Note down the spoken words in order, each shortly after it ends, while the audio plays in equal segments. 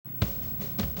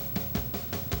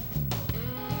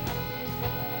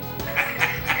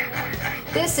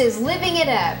This is Living It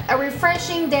Up, a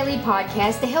refreshing daily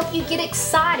podcast to help you get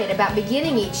excited about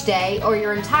beginning each day or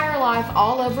your entire life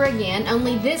all over again,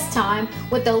 only this time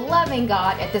with the loving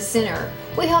God at the center.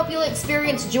 We hope you'll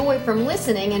experience joy from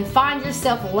listening and find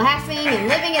yourself laughing and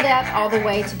living it up all the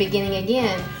way to beginning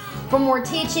again. For more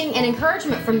teaching and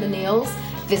encouragement from the Neals,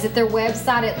 visit their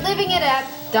website at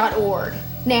livingitup.org.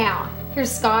 Now,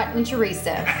 here's Scott and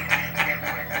Teresa.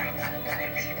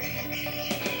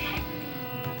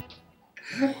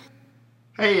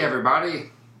 Hey everybody,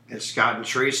 it's Scott and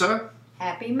Teresa.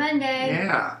 Happy Monday.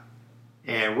 Yeah,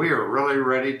 and we are really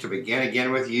ready to begin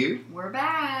again with you. We're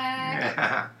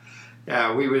back.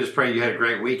 Yeah, we just pray you had a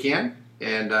great weekend.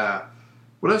 And well,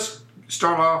 let's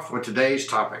start off with today's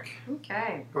topic.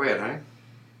 Okay. Go ahead, honey.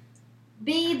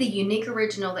 Be the unique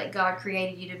original that God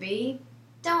created you to be.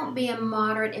 Don't be a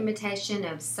moderate imitation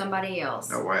of somebody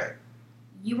else. No way.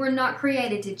 You were not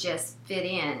created to just fit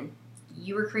in.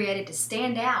 You were created to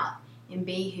stand out and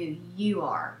be who you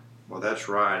are. Well, that's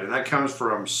right. And that comes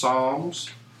from Psalms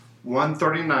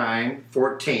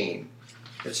 139:14.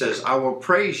 It says, I will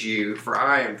praise you, for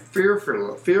I am fearfully.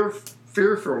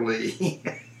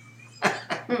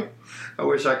 I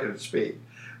wish I could speak.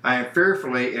 I am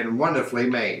fearfully and wonderfully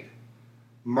made.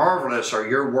 Marvelous are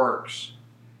your works,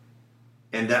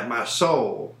 and that my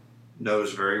soul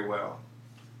knows very well.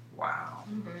 Wow.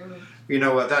 Mm-hmm. You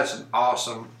know what? That's an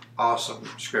awesome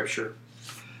scripture.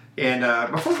 And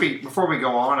before we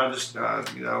go on, I just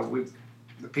the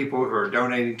people who are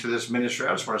donating to this ministry,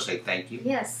 I just want to say thank you.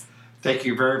 Yes. Thank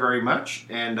you very, very much.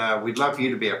 And we'd love for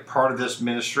you to be a part of this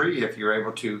ministry if you're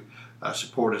able to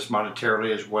support us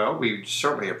monetarily as well. We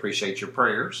certainly appreciate your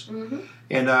prayers. Mm-hmm.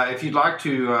 And if you'd like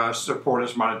to support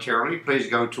us monetarily, please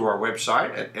go to our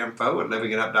website at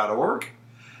info@livingitup.org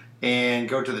and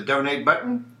go to the donate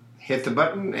button, hit the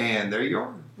button, and there you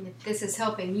are. And if this is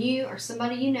helping you or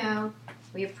somebody you know,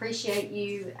 we appreciate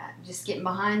you just getting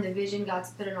behind the vision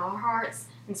God's put in our hearts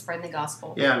and spreading the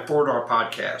gospel. Yeah, and forward our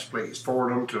podcast, please.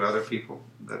 Forward them to other people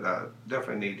that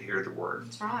definitely need to hear the word.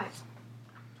 That's right.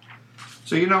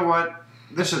 So you know what?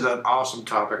 This is an awesome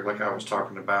topic, like I was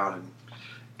talking about,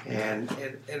 and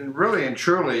really and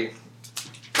truly,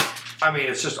 I mean,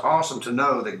 it's just awesome to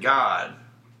know that God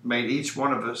made each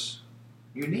one of us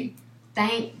unique.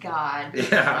 Thank God.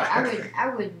 Yeah.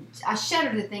 I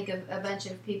shudder to think of a bunch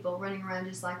of people running around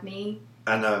just like me.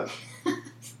 I know.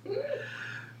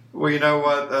 Well, you know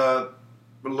what?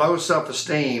 Low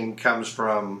self-esteem comes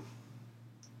from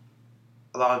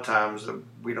a lot of times that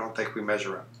we don't think we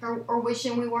measure up. Or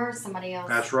wishing we were somebody else.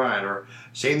 That's right. Or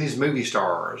seeing these movie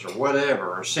stars or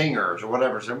whatever, or singers or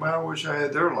whatever. Saying, well, I wish I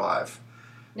had their life.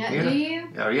 Now, do you?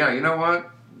 Yeah, you know what?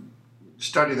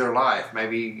 Study their life.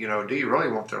 Maybe, do you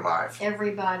really want their life?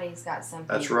 Everybody's got something.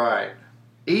 That's right.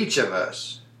 Each of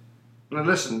us, now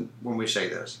listen when we say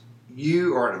this,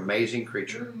 you are an amazing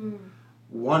creature. Mm-hmm.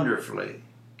 Wonderfully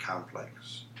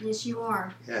complex. Yes, you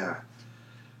are. Yeah.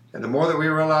 And the more that we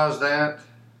realize that,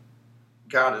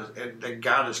 God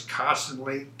is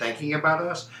constantly thinking about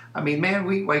us. I mean, man,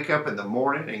 we wake up in the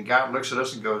morning and God looks at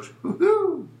us and goes,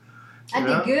 whoo-hoo. I'd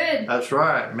be good. That's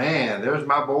right. Man, there's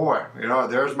my boy.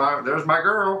 There's my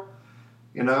girl.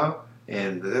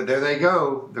 And there they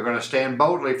go. They're going to stand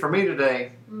boldly for me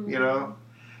today. Mm-hmm.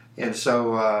 And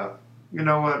so, you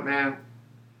know what, man?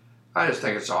 I just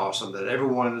think it's awesome that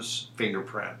everyone's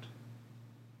fingerprint,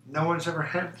 no one's ever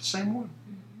had the same one.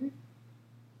 Mm-hmm.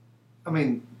 I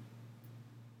mean,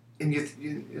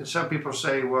 and some people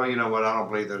say, well, you know what? I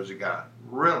don't believe there's a God.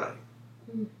 Really?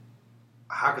 Mm-hmm.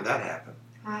 How could that happen?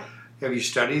 Right. Have you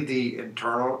studied the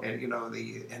internal and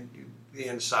the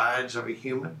insides of a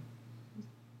human?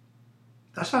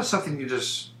 That's not something you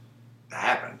just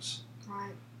happens.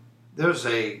 Right. There's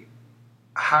a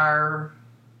higher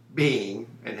being,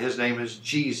 and his name is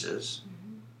Jesus,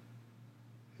 Mm-hmm.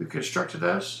 who constructed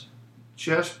us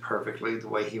just perfectly the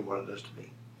way he wanted us to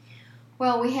be.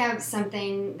 Well, we have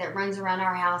something that runs around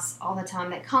our house all the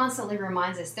time that constantly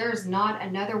reminds us there's not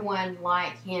another one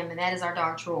like him, and that is our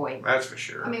dog Troy. That's for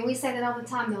sure. I mean, we say that all the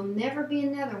time. There'll never be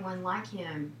another one like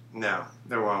him. No,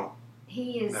 there won't.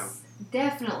 He is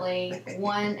definitely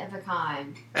one of a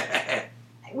kind.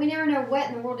 We never know what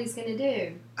in the world he's going to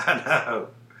do. I know.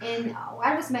 And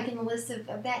I was making a list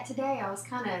of that today. I was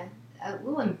kind of a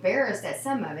little embarrassed at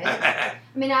some of it. I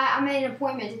mean, I made an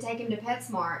appointment to take him to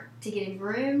PetSmart to get him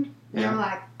groomed. And they were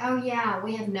like, oh, yeah,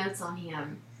 we have notes on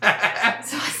him. So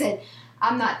I said,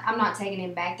 I'm not taking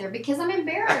him back there because I'm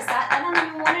embarrassed. I don't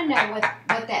even want to know what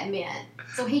that meant.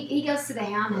 So he goes to the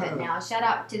Hound Hut now. Shout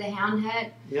out to the Hound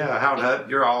Hut. Yeah, Hound Hut,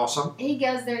 you're awesome. He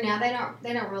goes there now.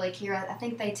 They don't really care. I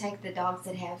think they take the dogs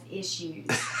that have issues.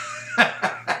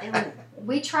 And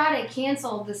we try to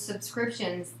cancel the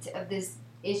subscriptions of these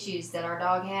issues that our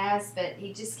dog has, but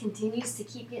he just continues to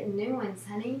keep getting new ones,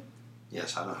 honey.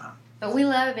 Yes, I know. But we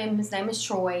love him. His name is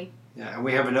Troy. Yeah, and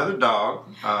we have another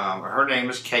dog. Her name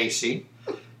is Casey.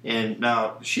 And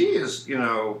now she is,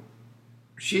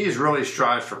 really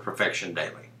strives for perfection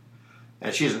daily.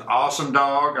 And she's an awesome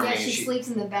dog. I mean, she sleeps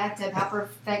in the bathtub. How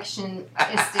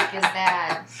perfectionistic is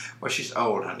that? Well, she's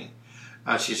old, honey.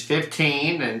 She's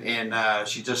 15, and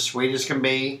she's just sweet as can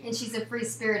be. And she's a free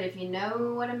spirit, if you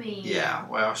know what I mean. Yeah,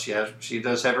 well, she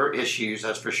does have her issues,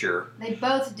 that's for sure. They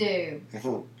both do.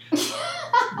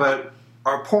 But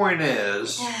our point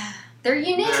is... They're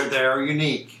unique. They're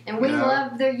unique. And we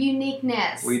love their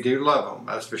uniqueness. We do love them,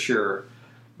 that's for sure.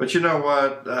 But you know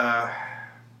what?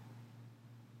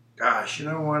 Gosh, you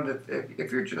know what?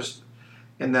 If you're just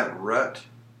in that rut,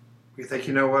 you think,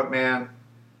 you know what, man?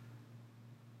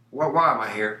 Why am I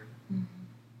here?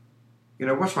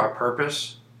 Mm-hmm. What's my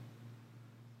purpose?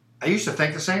 I used to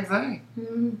think the same thing.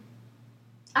 Mm-hmm.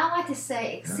 I like to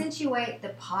say, accentuate the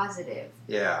positive.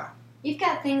 Yeah. You've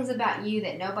got things about you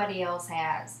that nobody else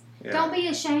has. Yeah. Don't be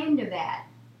ashamed of that.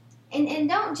 And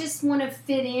don't just want to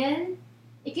fit in.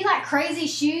 If you like crazy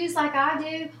shoes like I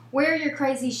do, wear your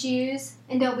crazy shoes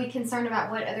and don't be concerned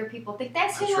about what other people think.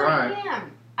 That's who I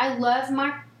am. I love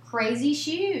my crazy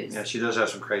shoes. Yeah, she does have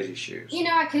some crazy shoes.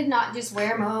 I could not just wear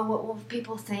them. Oh, what will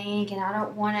people think? And I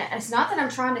don't want to. It's not that I'm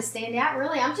trying to stand out,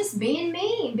 really. I'm just being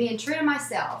me, being true to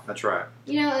myself. That's right.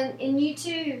 And you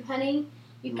too, honey.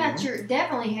 You've got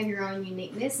definitely have your own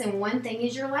uniqueness, and one thing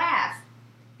is your laugh.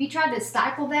 If you tried to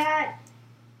stifle that,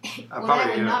 that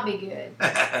would not be good.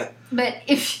 But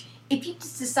if you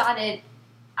just decided,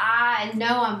 I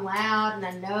know I'm loud, and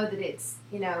I know that it's,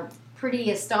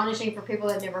 pretty astonishing for people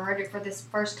that have never heard it for this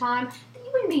first time, then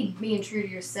you wouldn't be being true to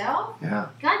yourself. Yeah.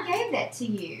 God gave that to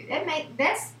you.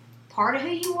 That's part of who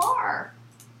you are.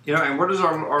 And where does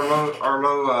our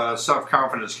low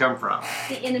self-confidence come from?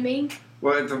 The enemy.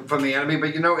 Well, from the enemy,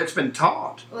 but it's been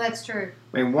taught. Well, that's true.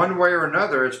 I mean, one way or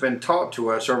another, it's been taught to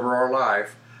us over our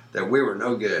life that we were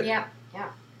no good. Yeah.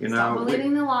 Stop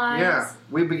believing the lies. Yeah,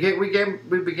 we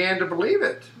began to believe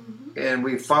it, and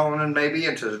we've fallen maybe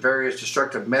into various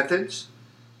destructive methods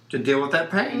to deal with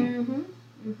that pain.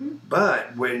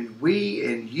 But when we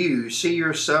and you see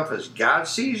yourself as God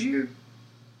sees you,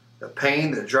 the pain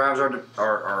that drives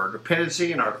our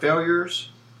dependency and our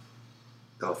failures,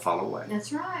 they'll fall away.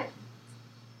 That's right.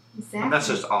 Exactly. And that's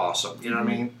just awesome. You know what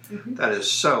I mean? That is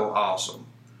so awesome.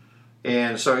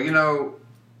 And so,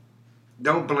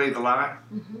 don't believe the lie.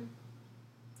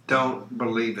 Don't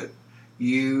believe it.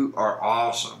 You are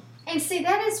awesome. And see,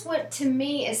 that is what to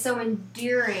me is so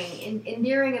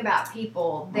endearing about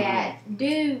people that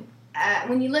do,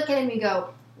 when you look at them, you go,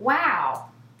 wow.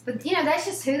 But, that's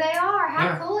just who they are.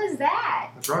 How cool is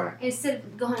that? That's right. Instead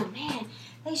of going, man,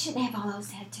 they shouldn't have all those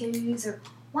tattoos, or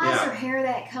why is their hair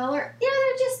that color?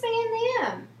 They're just being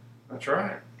them. That's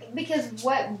right. Because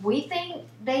what we think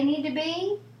they need to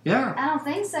be, yeah, I don't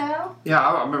think so. Yeah,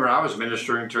 I remember I was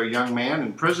ministering to a young man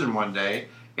in prison one day,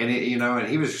 and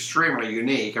he was extremely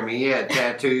unique. I mean, he had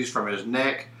tattoos from his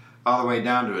neck all the way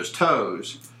down to his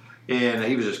toes, and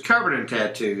he was just covered in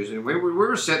tattoos. And we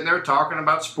were sitting there talking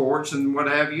about sports and what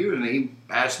have you, and he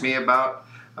asked me about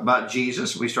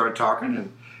Jesus. We started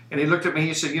talking, and he looked at me.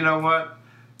 He said, "You know what?"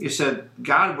 He said,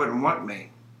 "God wouldn't want me."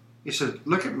 He said,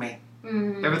 "Look at me.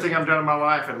 Everything I've done in my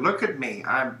life, and look at me.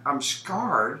 I'm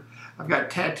scarred. I've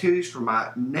got tattoos from my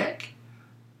neck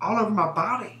all over my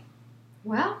body."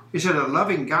 Well, he said, "A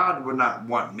loving God would not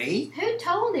want me." Who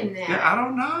told him that? Yeah, I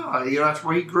don't know. That's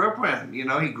where he grew up in. He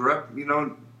grew up,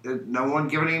 no one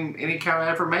giving him any kind of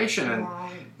information.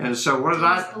 And so what did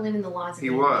I... believing the lies of he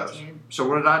was. So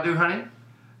what did I do, honey?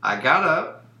 I got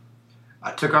up,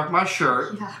 I took off my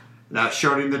shirt, and I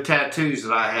showed him the tattoos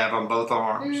that I have on both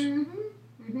arms.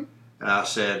 And I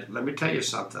said, "Let me tell you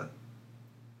something.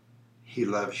 He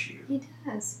loves you." He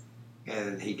does.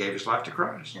 And he gave his life to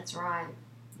Christ. That's right.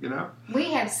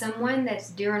 We have someone that's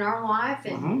during our life,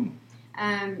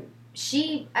 and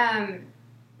she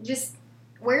just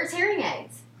wears hearing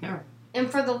aids. Yeah.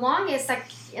 And for the longest, I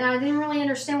didn't really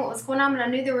understand what was going on, but I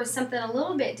knew there was something a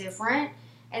little bit different.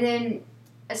 And then,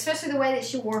 especially the way that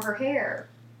she wore her hair.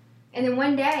 And then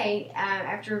one day,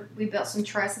 after we built some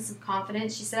trust and some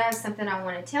confidence, she said, "I have something I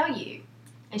want to tell you."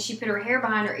 And she put her hair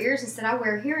behind her ears and said, "I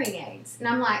wear hearing aids." And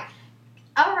I'm like,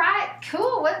 "All right,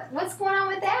 cool. What's going on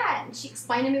with that?" And she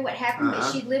explained to me what happened,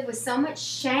 but she lived with so much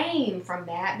shame from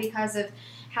that because of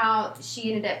how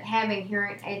she ended up having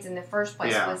hearing aids in the first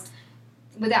place. Was,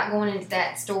 without going into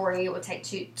that story, it would take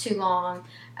too long.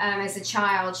 As a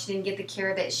child, she didn't get the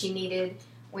care that she needed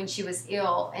when she was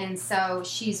ill, and so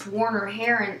she's worn her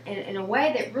hair in a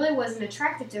way that really wasn't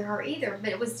attractive to her either.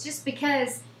 But it was just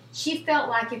because she felt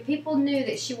like if people knew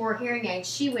that she wore hearing aids,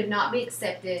 she would not be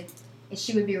accepted and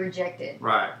she would be rejected.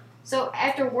 Right. So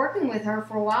after working with her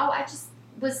for a while, I just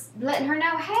was letting her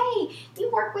know, hey, you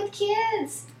work with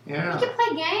kids. Yeah. You can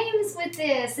play games with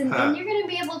this, and you're going to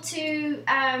be able to,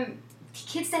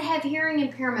 kids that have hearing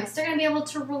impairments, they're going to be able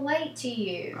to relate to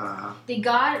you. Did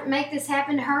God make this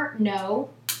happen to her?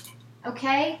 No.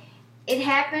 Okay? It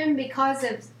happened because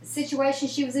of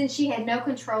situations she was in she had no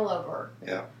control over.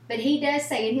 Yeah. But He does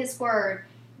say in His Word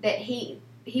that He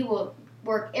will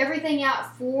work everything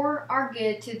out for our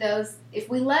good to those, if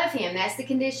we love Him, that's the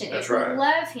condition. That's if right. we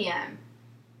love Him,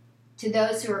 to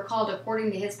those who are called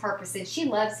according to His purpose, and she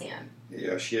loves Him.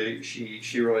 Yeah, she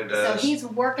really does. So He's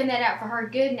working that out for her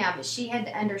good now, but she had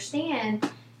to understand,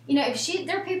 if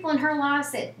there are people in her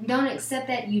life that don't accept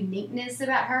that uniqueness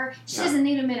about her, she doesn't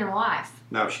need them in her life.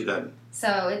 No, she doesn't.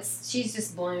 So she's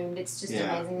just bloomed. It's just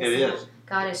amazing. It is.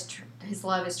 God His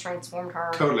love has transformed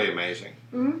her. Totally amazing.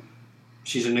 Mm-hmm.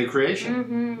 She's a new creation,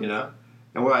 Mm-hmm.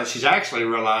 And she's actually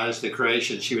realized the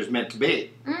creation she was meant to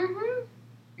be.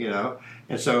 Mm-hmm.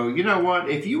 And so, you know what?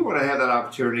 If you want to have that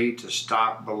opportunity to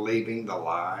stop believing the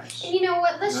lies. And you know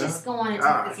what? Let's just go on and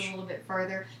take this a little bit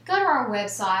further. Go to our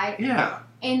website. Yeah.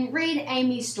 And read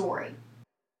Amy's story.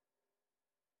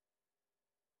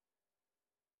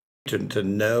 To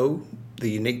know the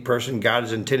unique person God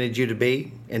has intends you to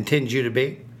be, then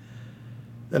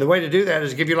the way to do that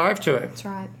is give your life to Him. That's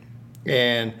right.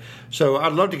 And so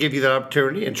I'd love to give you that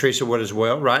opportunity, and Teresa would as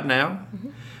well, right now.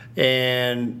 Mm-hmm.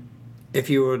 And if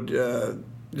you would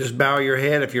just bow your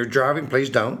head. If you're driving, please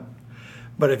don't.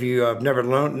 But if you have never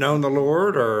known the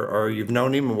Lord, or you've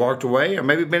known Him and walked away, or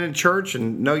maybe been in church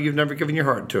and know you've never given your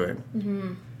heart to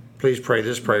Him, please pray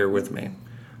this prayer with me.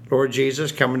 Lord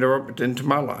Jesus, come into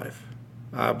my life.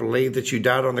 I believe that you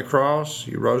died on the cross.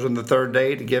 You rose on the third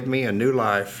day to give me a new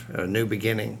life, a new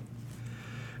beginning.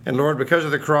 And Lord, because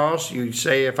of the cross, you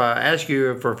say if I ask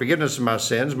you for forgiveness of my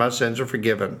sins are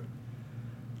forgiven.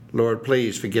 Lord,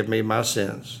 please forgive me my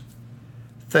sins.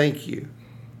 Thank you.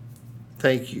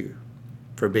 Thank you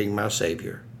for being my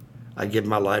Savior. I give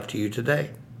my life to you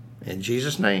today. In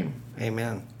Jesus' name,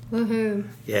 amen. Woohoo.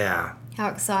 Yeah. How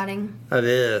exciting. It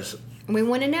is. We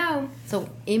want to know. So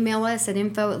email us at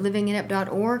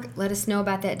info@livingitup.org. Let us know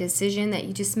about that decision that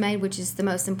you just made, which is the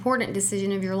most important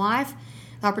decision of your life.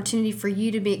 The opportunity for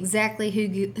you to be exactly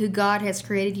who God has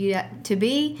created you to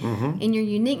be in your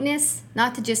uniqueness,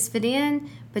 not to just fit in,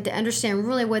 but to understand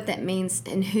really what that means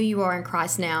and who you are in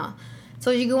Christ now.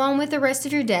 So as you go on with the rest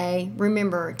of your day,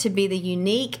 remember to be the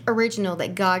unique original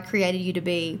that God created you to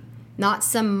be, not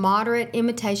some moderate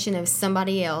imitation of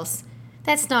somebody else.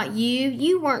 That's not you.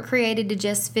 You weren't created to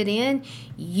just fit in.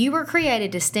 You were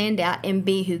created to stand out and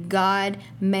be who God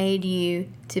made you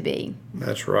to be.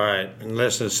 That's right. And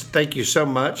listeners, thank you so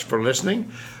much for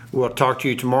listening. We'll talk to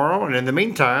you tomorrow. And in the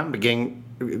meantime,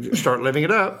 start living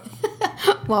it up.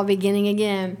 While beginning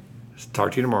again.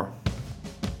 Talk to you tomorrow.